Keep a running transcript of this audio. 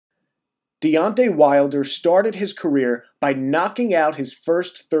Deontay Wilder started his career by knocking out his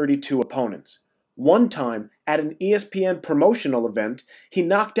first 32 opponents. One time, at an ESPN promotional event, he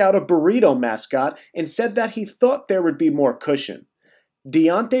knocked out a burrito mascot and said that he thought there would be more cushion.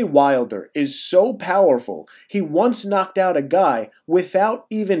 Deontay Wilder is so powerful, he once knocked out a guy without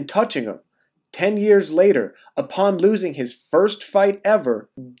even touching him. 10 years later, upon losing his first fight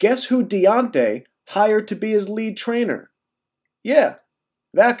ever, guess who Deontay hired to be his lead trainer? Yeah,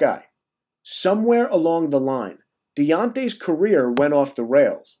 that guy. Somewhere along the line, Deontay's career went off the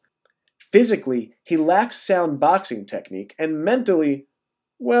rails. Physically, he lacks sound boxing technique, and mentally,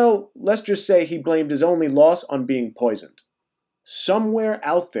 well, let's just say he blamed his only loss on being poisoned. Somewhere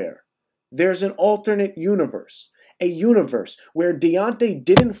out there, there's an alternate universe. A universe where Deontay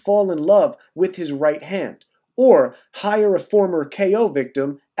didn't fall in love with his right hand, or hire a former KO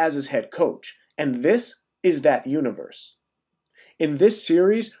victim as his head coach. And this is that universe. In this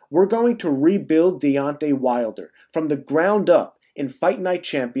series, we're going to rebuild Deontay Wilder from the ground up in Fight Night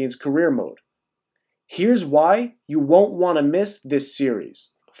Champions career mode. Here's why you won't want to miss this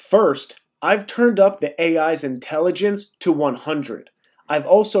series. First, I've turned up the AI's intelligence to 100. I've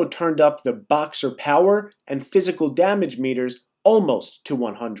also turned up the boxer power and physical damage meters almost to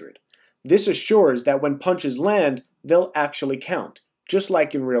 100. This assures that when punches land, they'll actually count, just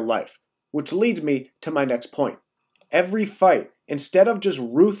like in real life. Which leads me to my next point. Every fight, instead of just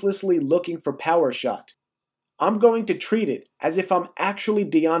ruthlessly looking for power shots, I'm going to treat it as if I'm actually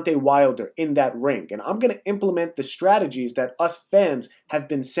Deontay Wilder in that ring, and I'm going to implement the strategies that us fans have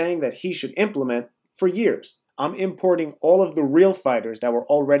been saying that he should implement for years. I'm importing all of the real fighters that were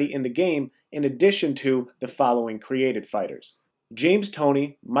already in the game in addition to the following created fighters: James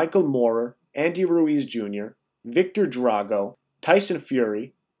Toney, Michael Moorer, Andy Ruiz Jr., Victor Drago, Tyson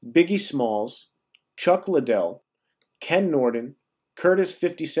Fury, Biggie Smalls, Chuck Liddel, Ken Norton, Curtis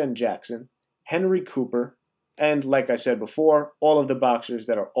 50 Cent Jackson, Henry Cooper, and like I said before, all of the boxers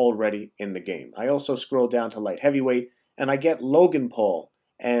that are already in the game. I also scroll down to light heavyweight, and I get Logan Paul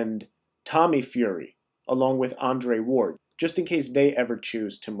and Tommy Fury, along with Andre Ward, just in case they ever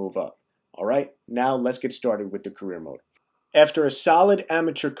choose to move up. Alright, now let's get started with the career mode. After a solid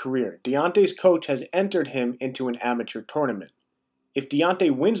amateur career, Deontay's coach has entered him into an amateur tournament. If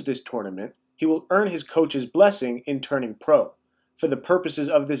Deontay wins this tournament, he will earn his coach's blessing in turning pro. For the purposes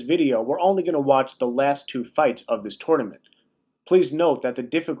of this video, we're only going to watch the last 2 fights of this tournament. Please note that the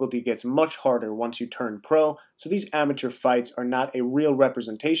difficulty gets much harder once you turn pro, so these amateur fights are not a real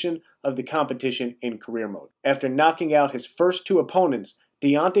representation of the competition in career mode. After knocking out his first 2 opponents,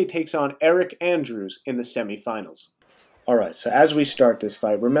 Deontay takes on Eric Andrews in the semifinals. Alright, so as we start this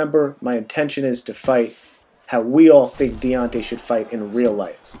fight, remember my intention is to fight how we all think Deontay should fight in real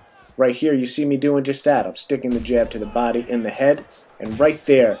life. Right here, you see me doing just that. I'm sticking the jab to the body in the head, and right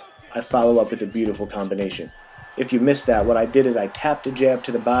there, I follow up with a beautiful combination. If you missed that, what I did is I tapped the jab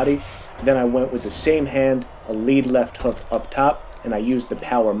to the body, then I went with the same hand, a lead left hook up top, and I used the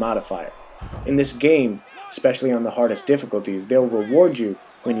power modifier. In this game, especially on the hardest difficulties, they'll reward you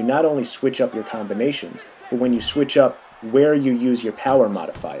when you not only switch up your combinations, but when you switch up where you use your power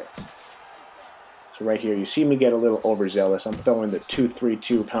modifier. So right here, you see me get a little overzealous. I'm throwing the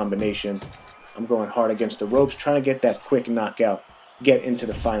 2-3-2 combination. I'm going hard against the ropes, trying to get that quick knockout, get into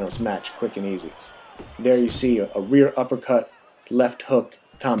the finals match quick and easy. There you see a rear uppercut, left hook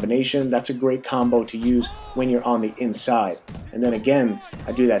combination. That's a great combo to use when you're on the inside. And then again,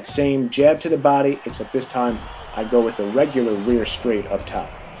 I do that same jab to the body, except this time I go with a regular rear straight up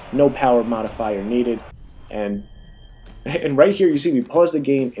top. No power modifier needed. And right here, you see me pause the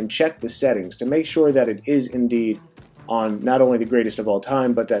game and check the settings to make sure that it is indeed on not only the greatest of all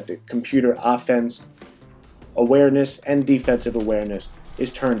time, but that the computer offense awareness and defensive awareness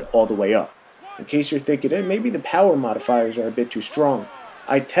is turned all the way up. In case you're thinking, hey, maybe the power modifiers are a bit too strong,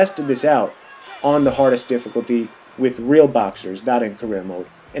 I tested this out on the hardest difficulty with real boxers, not in career mode,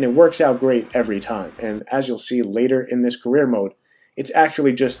 and it works out great every time. And as you'll see later in this career mode, it's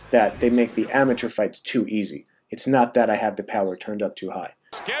actually just that they make the amateur fights too easy. It's not that I have the power turned up too high.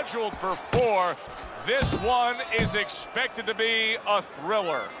 Scheduled for 4, this one is expected to be a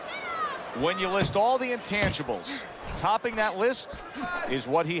thriller. When you list all the intangibles, topping that list is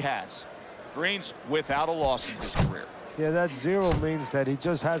what he has. Green's without a loss in his career. Yeah, that 0 means that he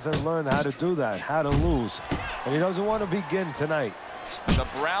just hasn't learned how to do that, how to lose. And he doesn't want to begin tonight. The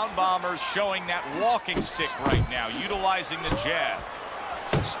Brown Bombers showing that walking stick right now, utilizing the jab.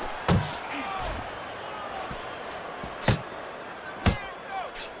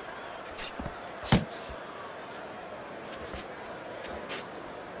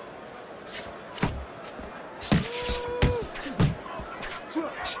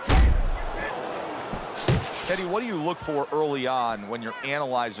 Eddie, what do you look for early on when you're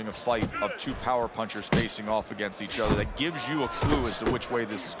analyzing a fight of two power punchers facing off against each other that gives you a clue as to which way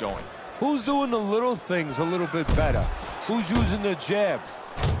this is going? Who's doing the little things a little bit better? Who's using the jab?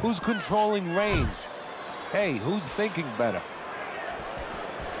 Who's controlling range? Hey, who's thinking better?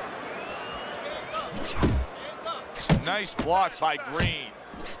 Nice block by Green.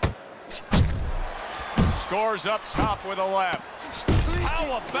 Scores up top with a left. How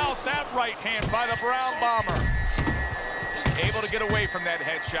about that right hand by the Brown Bomber? Able to get away from that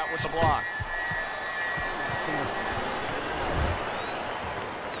headshot with the block.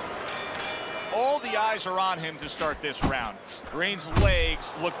 All the eyes are on him to start this round. Green's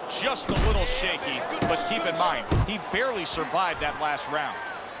legs look just a little shaky, but keep in mind, he barely survived that last round.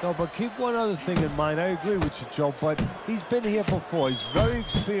 No, but keep one other thing in mind. I agree with you, Joe, but he's been here before. He's very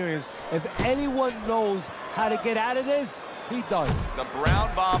experienced. If anyone knows how to get out of this, he does. The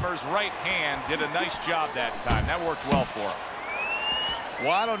Brown Bomber's right hand did a nice job that time. That worked well for him.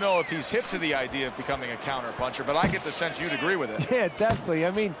 Well, I don't know if he's hip to the idea of becoming a counterpuncher, but I get the sense you'd agree with it. Yeah, definitely.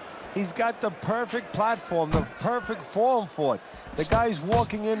 I mean, he's got the perfect platform, the perfect form for it. The guy's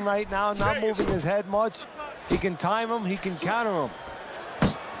walking in right now, not moving his head much. He can time him, he can counter him.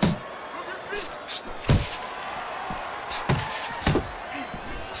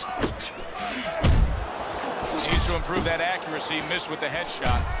 Needs to improve that accuracy, missed with the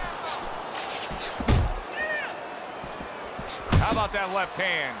headshot. How about that left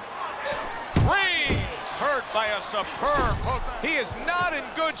hand? Green's hurt by a superb hook. He is not in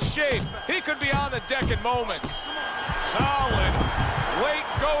good shape. He could be on the deck in moments. Solid late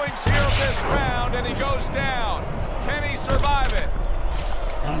goings here of this round, and he goes down. Can he survive it?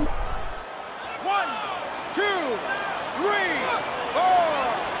 1, 2, 3, 4.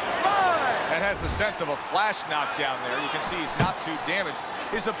 That has the sense of a flash knockdown there. You can see he's not too damaged.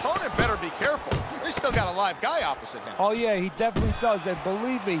 His opponent better be careful. He's still got a live guy opposite him. Oh, yeah, he definitely does. And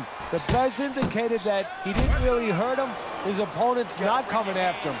believe me, the best indicated that he didn't really hurt him, his opponent's not coming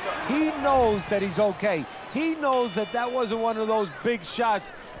after him. He knows that he's okay. He knows that that wasn't one of those big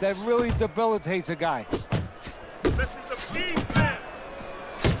shots that really debilitates a guy. This is a defense.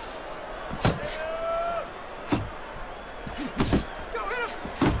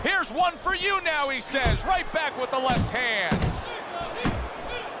 Here's one for you now, he says. Right back with the left hand.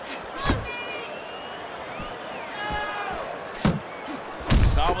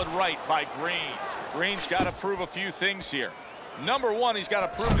 Solid right by Green. Green's got to prove a few things here. Number one, he's got to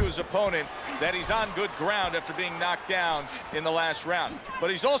prove to his opponent that he's on good ground after being knocked down in the last round.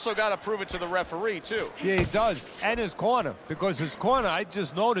 But he's also got to prove it to the referee, too. Yeah, he does. And his corner. Because his corner, I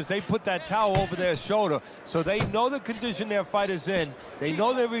just noticed, they put that towel over their shoulder. So they know the condition their fighter's in. They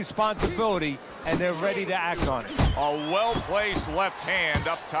know their responsibility, and they're ready to act on it. A well-placed left hand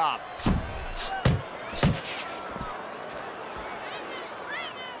up top.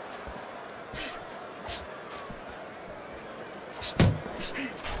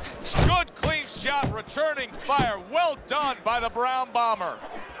 Good clean shot, returning fire. Well done by the Brown Bomber.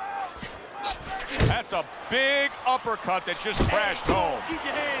 That's a big uppercut that just crashed home. Keep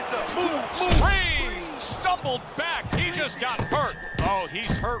your hands up. Move. Green stumbled back. He just got hurt. Oh, he's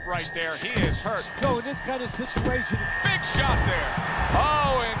hurt right there. He is hurt. Joe, in this kind of situation, Big shot there.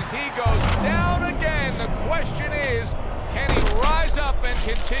 Oh, and he goes down again. The question is, can he rise up and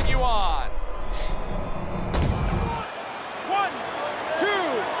continue on? 1, 2,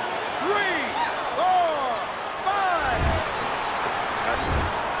 3, 4, 5.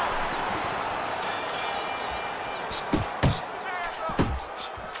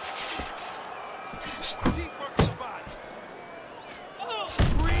 Deep work to the body.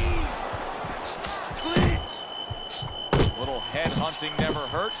 Green. Clinch. Little head hunting never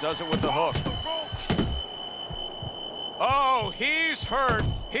hurt. Does it with the hook. Oh, he's hurt.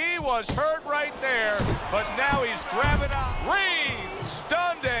 He was hurt right there, but now he's grabbing on. Green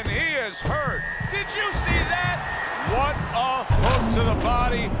stunned, and he is hurt. Did you see that? What a hook to the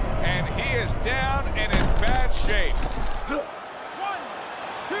body, and he is down and in bad shape. 1,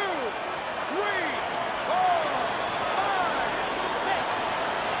 2, 3, 4, 5, 6,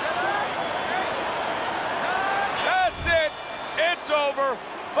 7, 8, 9. That's it. It's over.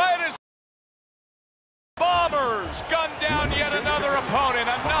 Fight is Bombers gun down yet another opponent.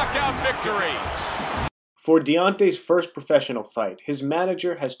 A knockout victory. For Deontay's first professional fight, his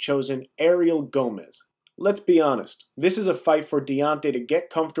manager has chosen Ariel Gomez. Let's be honest, this is a fight for Deontay to get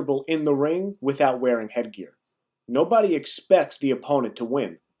comfortable in the ring without wearing headgear. Nobody expects the opponent to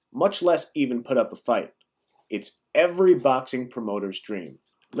win, much less even put up a fight. It's every boxing promoter's dream.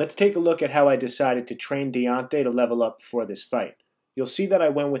 Let's take a look at how I decided to train Deontay to level up before this fight. you'll see that I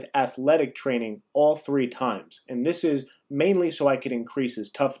went with athletic training all 3 times, and this is mainly so I could increase his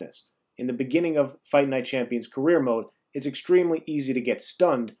toughness. In the beginning of Fight Night Champion's career mode, it's extremely easy to get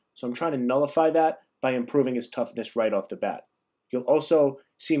stunned, so I'm trying to nullify that by improving his toughness right off the bat. You'll also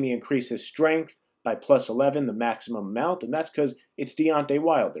see me increase his strength by plus 11, the maximum amount, and that's because it's Deontay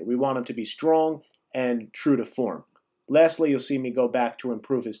Wilder. We want him to be strong and true to form. Lastly, you'll see me go back to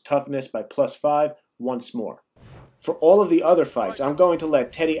improve his toughness by plus 5 once more. For all of the other fights, I'm going to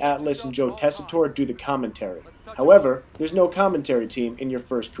let Teddy Atlas and Joe Tessitore do the commentary. However, there's no commentary team in your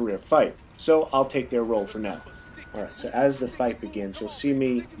first career fight, so I'll take their role for now. Alright, so as the fight begins, you'll see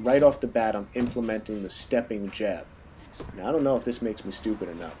me right off the bat, I'm implementing the stepping jab. Now, I don't know if this makes me stupid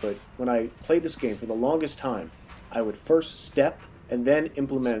or not, but when I played this game for the longest time, I would first step and then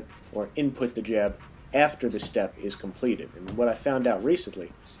implement or input the jab after the step is completed. And what I found out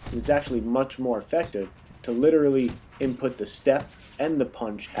recently is it's actually much more effective to literally input the step and the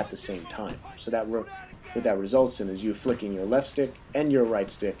punch at the same time. So that what that results in is you flicking your left stick and your right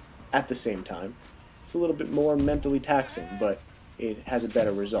stick at the same time. It's a little bit more mentally taxing, but it has a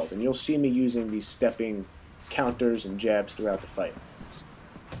better result. And you'll see me using these stepping counters and jabs throughout the fight.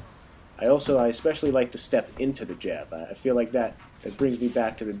 I especially like to step into the jab. I feel like that brings me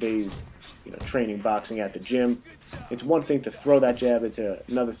back to the days, training boxing at the gym. It's one thing to throw that jab, it's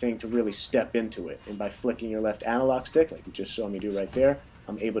another thing to really step into it. And by flicking your left analog stick, like you just saw me do right there,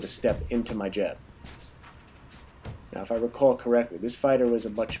 I'm able to step into my jab. Now, if I recall correctly, this fighter was a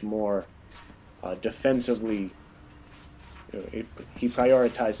much more defensively, he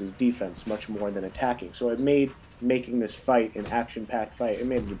prioritizes defense much more than attacking. So it made making this fight an action-packed fight, it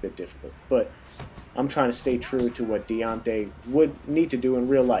made it a bit difficult. But I'm trying to stay true to what Deontay would need to do in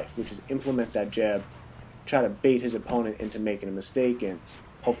real life, which is implement that jab, try to bait his opponent into making a mistake, and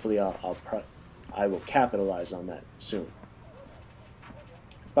hopefully I will capitalize on that soon.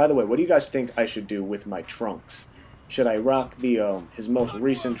 By the way, what do you guys think I should do with my trunks? Should I rock his most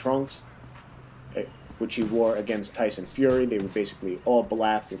recent trunks, which he wore against Tyson Fury? They were basically all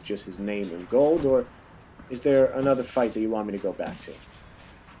black with just his name in gold, or is there another fight that you want me to go back to?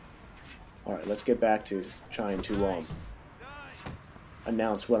 Alright, let's get back to trying to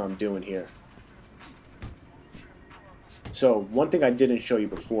announce what I'm doing here. So, one thing I didn't show you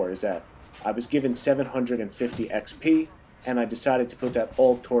before is that I was given 750 XP, and I decided to put that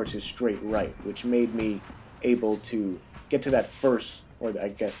all towards his straight right, which made me able to get to that first, or I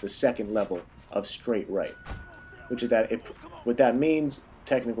guess the second level of straight right. What that means,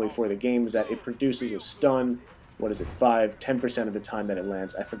 technically for the game, is that it produces a stun, 10% of the time that it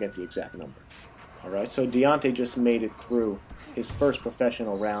lands. I forget the exact number. Alright, so Deontay just made it through his first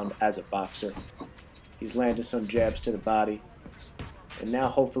professional round as a boxer. He's landed some jabs to the body, and now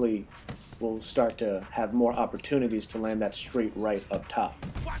hopefully we'll start to have more opportunities to land that straight right up top.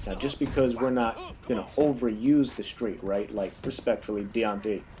 Now, just because we're not going to overuse the straight right, like respectfully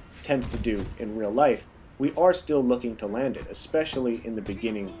Deontay tends to do in real life, we are still looking to land it, especially in the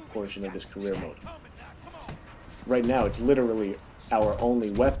beginning portion of this career mode. Right now, it's literally our only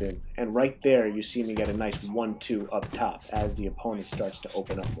weapon, and right there you see me get a nice 1-2 up top as the opponent starts to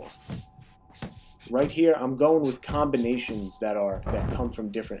open up more. Right here, I'm going with combinations that come from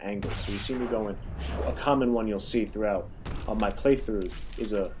different angles. So you see me going, a common one you'll see throughout my playthroughs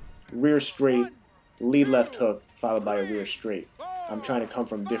is a rear straight, lead left hook, followed by a rear straight. I'm trying to come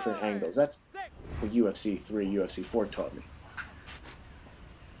from different angles. That's what UFC 3, UFC 4 taught me.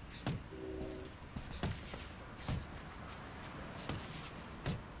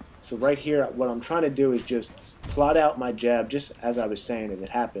 So right here, what I'm trying to do is just plot out my jab, just as I was saying, and it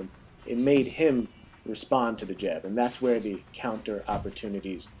happened. It made him respond to the jab, and that's where the counter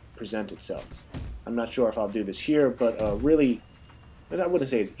opportunities present itself. I'm not sure if I'll do this here, but really, I wouldn't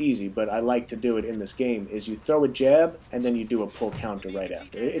say it's easy, but I like to do it in this game, is you throw a jab, and then you do a pull counter right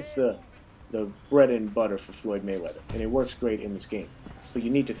after. It's the bread and butter for Floyd Mayweather, and it works great in this game. But you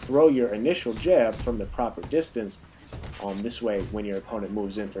need to throw your initial jab from the proper distance. This way, when your opponent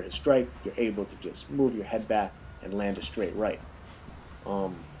moves in for his strike, you're able to just move your head back and land a straight right.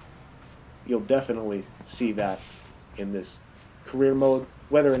 You'll definitely see that in this career mode.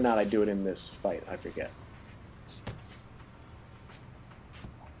 Whether or not I do it in this fight, I forget.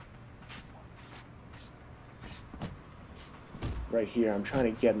 Right here, I'm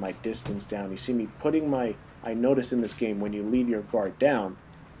trying to get my distance down. You see me putting I notice in this game, when you leave your guard down,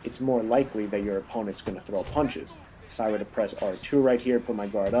 it's more likely that your opponent's going to throw punches. If I were to press R2 right here, put my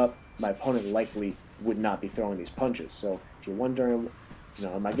guard up, my opponent likely would not be throwing these punches. So if you're wondering,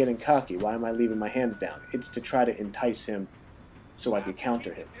 am I getting cocky? Why am I leaving my hands down? It's to try to entice him so I could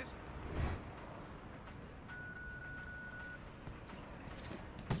counter him.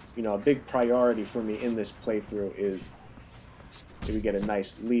 you know, a big priority for me in this playthrough is do we get a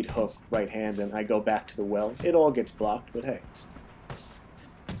nice lead hook, right hand, and I go back to the well. It all gets blocked, but hey,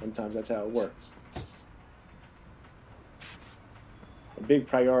 sometimes that's how it works. A big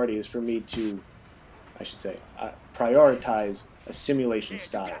priority is for me to, I should say, prioritize a simulation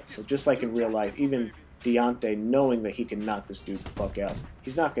style. So just like in real life, even Deontay, knowing that he can knock this dude the fuck out,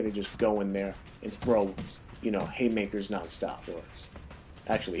 he's not going to just go in there and throw, you know, haymakers nonstop. Or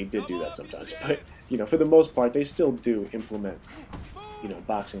actually, he did do that sometimes, but you know, for the most part, they still do implement, you know,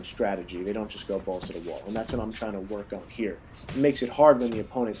 boxing strategy. They don't just go balls to the wall, and that's what I'm trying to work on here. It makes it hard when the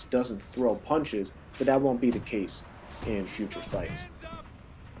opponent doesn't throw punches, but that won't be the case in future fights.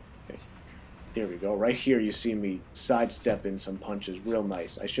 Okay. There we go. Right here, you see me sidestep in some punches, real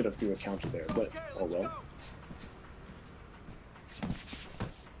nice. I should have threw a counter there, but oh well.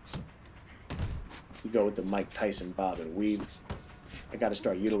 We go with the Mike Tyson bob and weave. I got to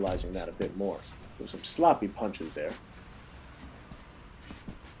start utilizing that a bit more. There's some sloppy punches there.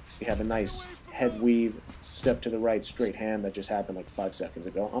 We have a nice head weave, step to the right, straight hand that just happened like 5 seconds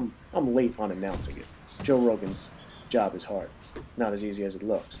ago. I'm late on announcing it. Joe Rogan's job is hard, not as easy as it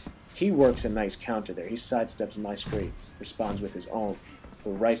looks. He works a nice counter there. He sidesteps my straight, responds with his own.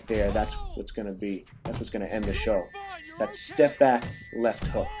 But right there, that's what's gonna end the show. That step back left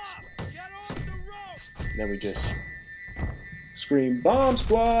hook. And then we just scream, "Bomb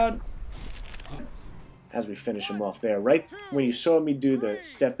Squad!" as we finish him off there. Right when you saw me do the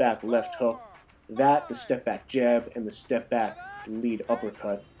step back left hook, the step back jab, and the step back lead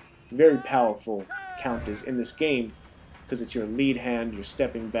uppercut, very powerful counters in this game because it's your lead hand, you're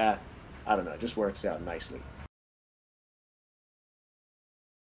stepping back. I don't know, it just works out nicely.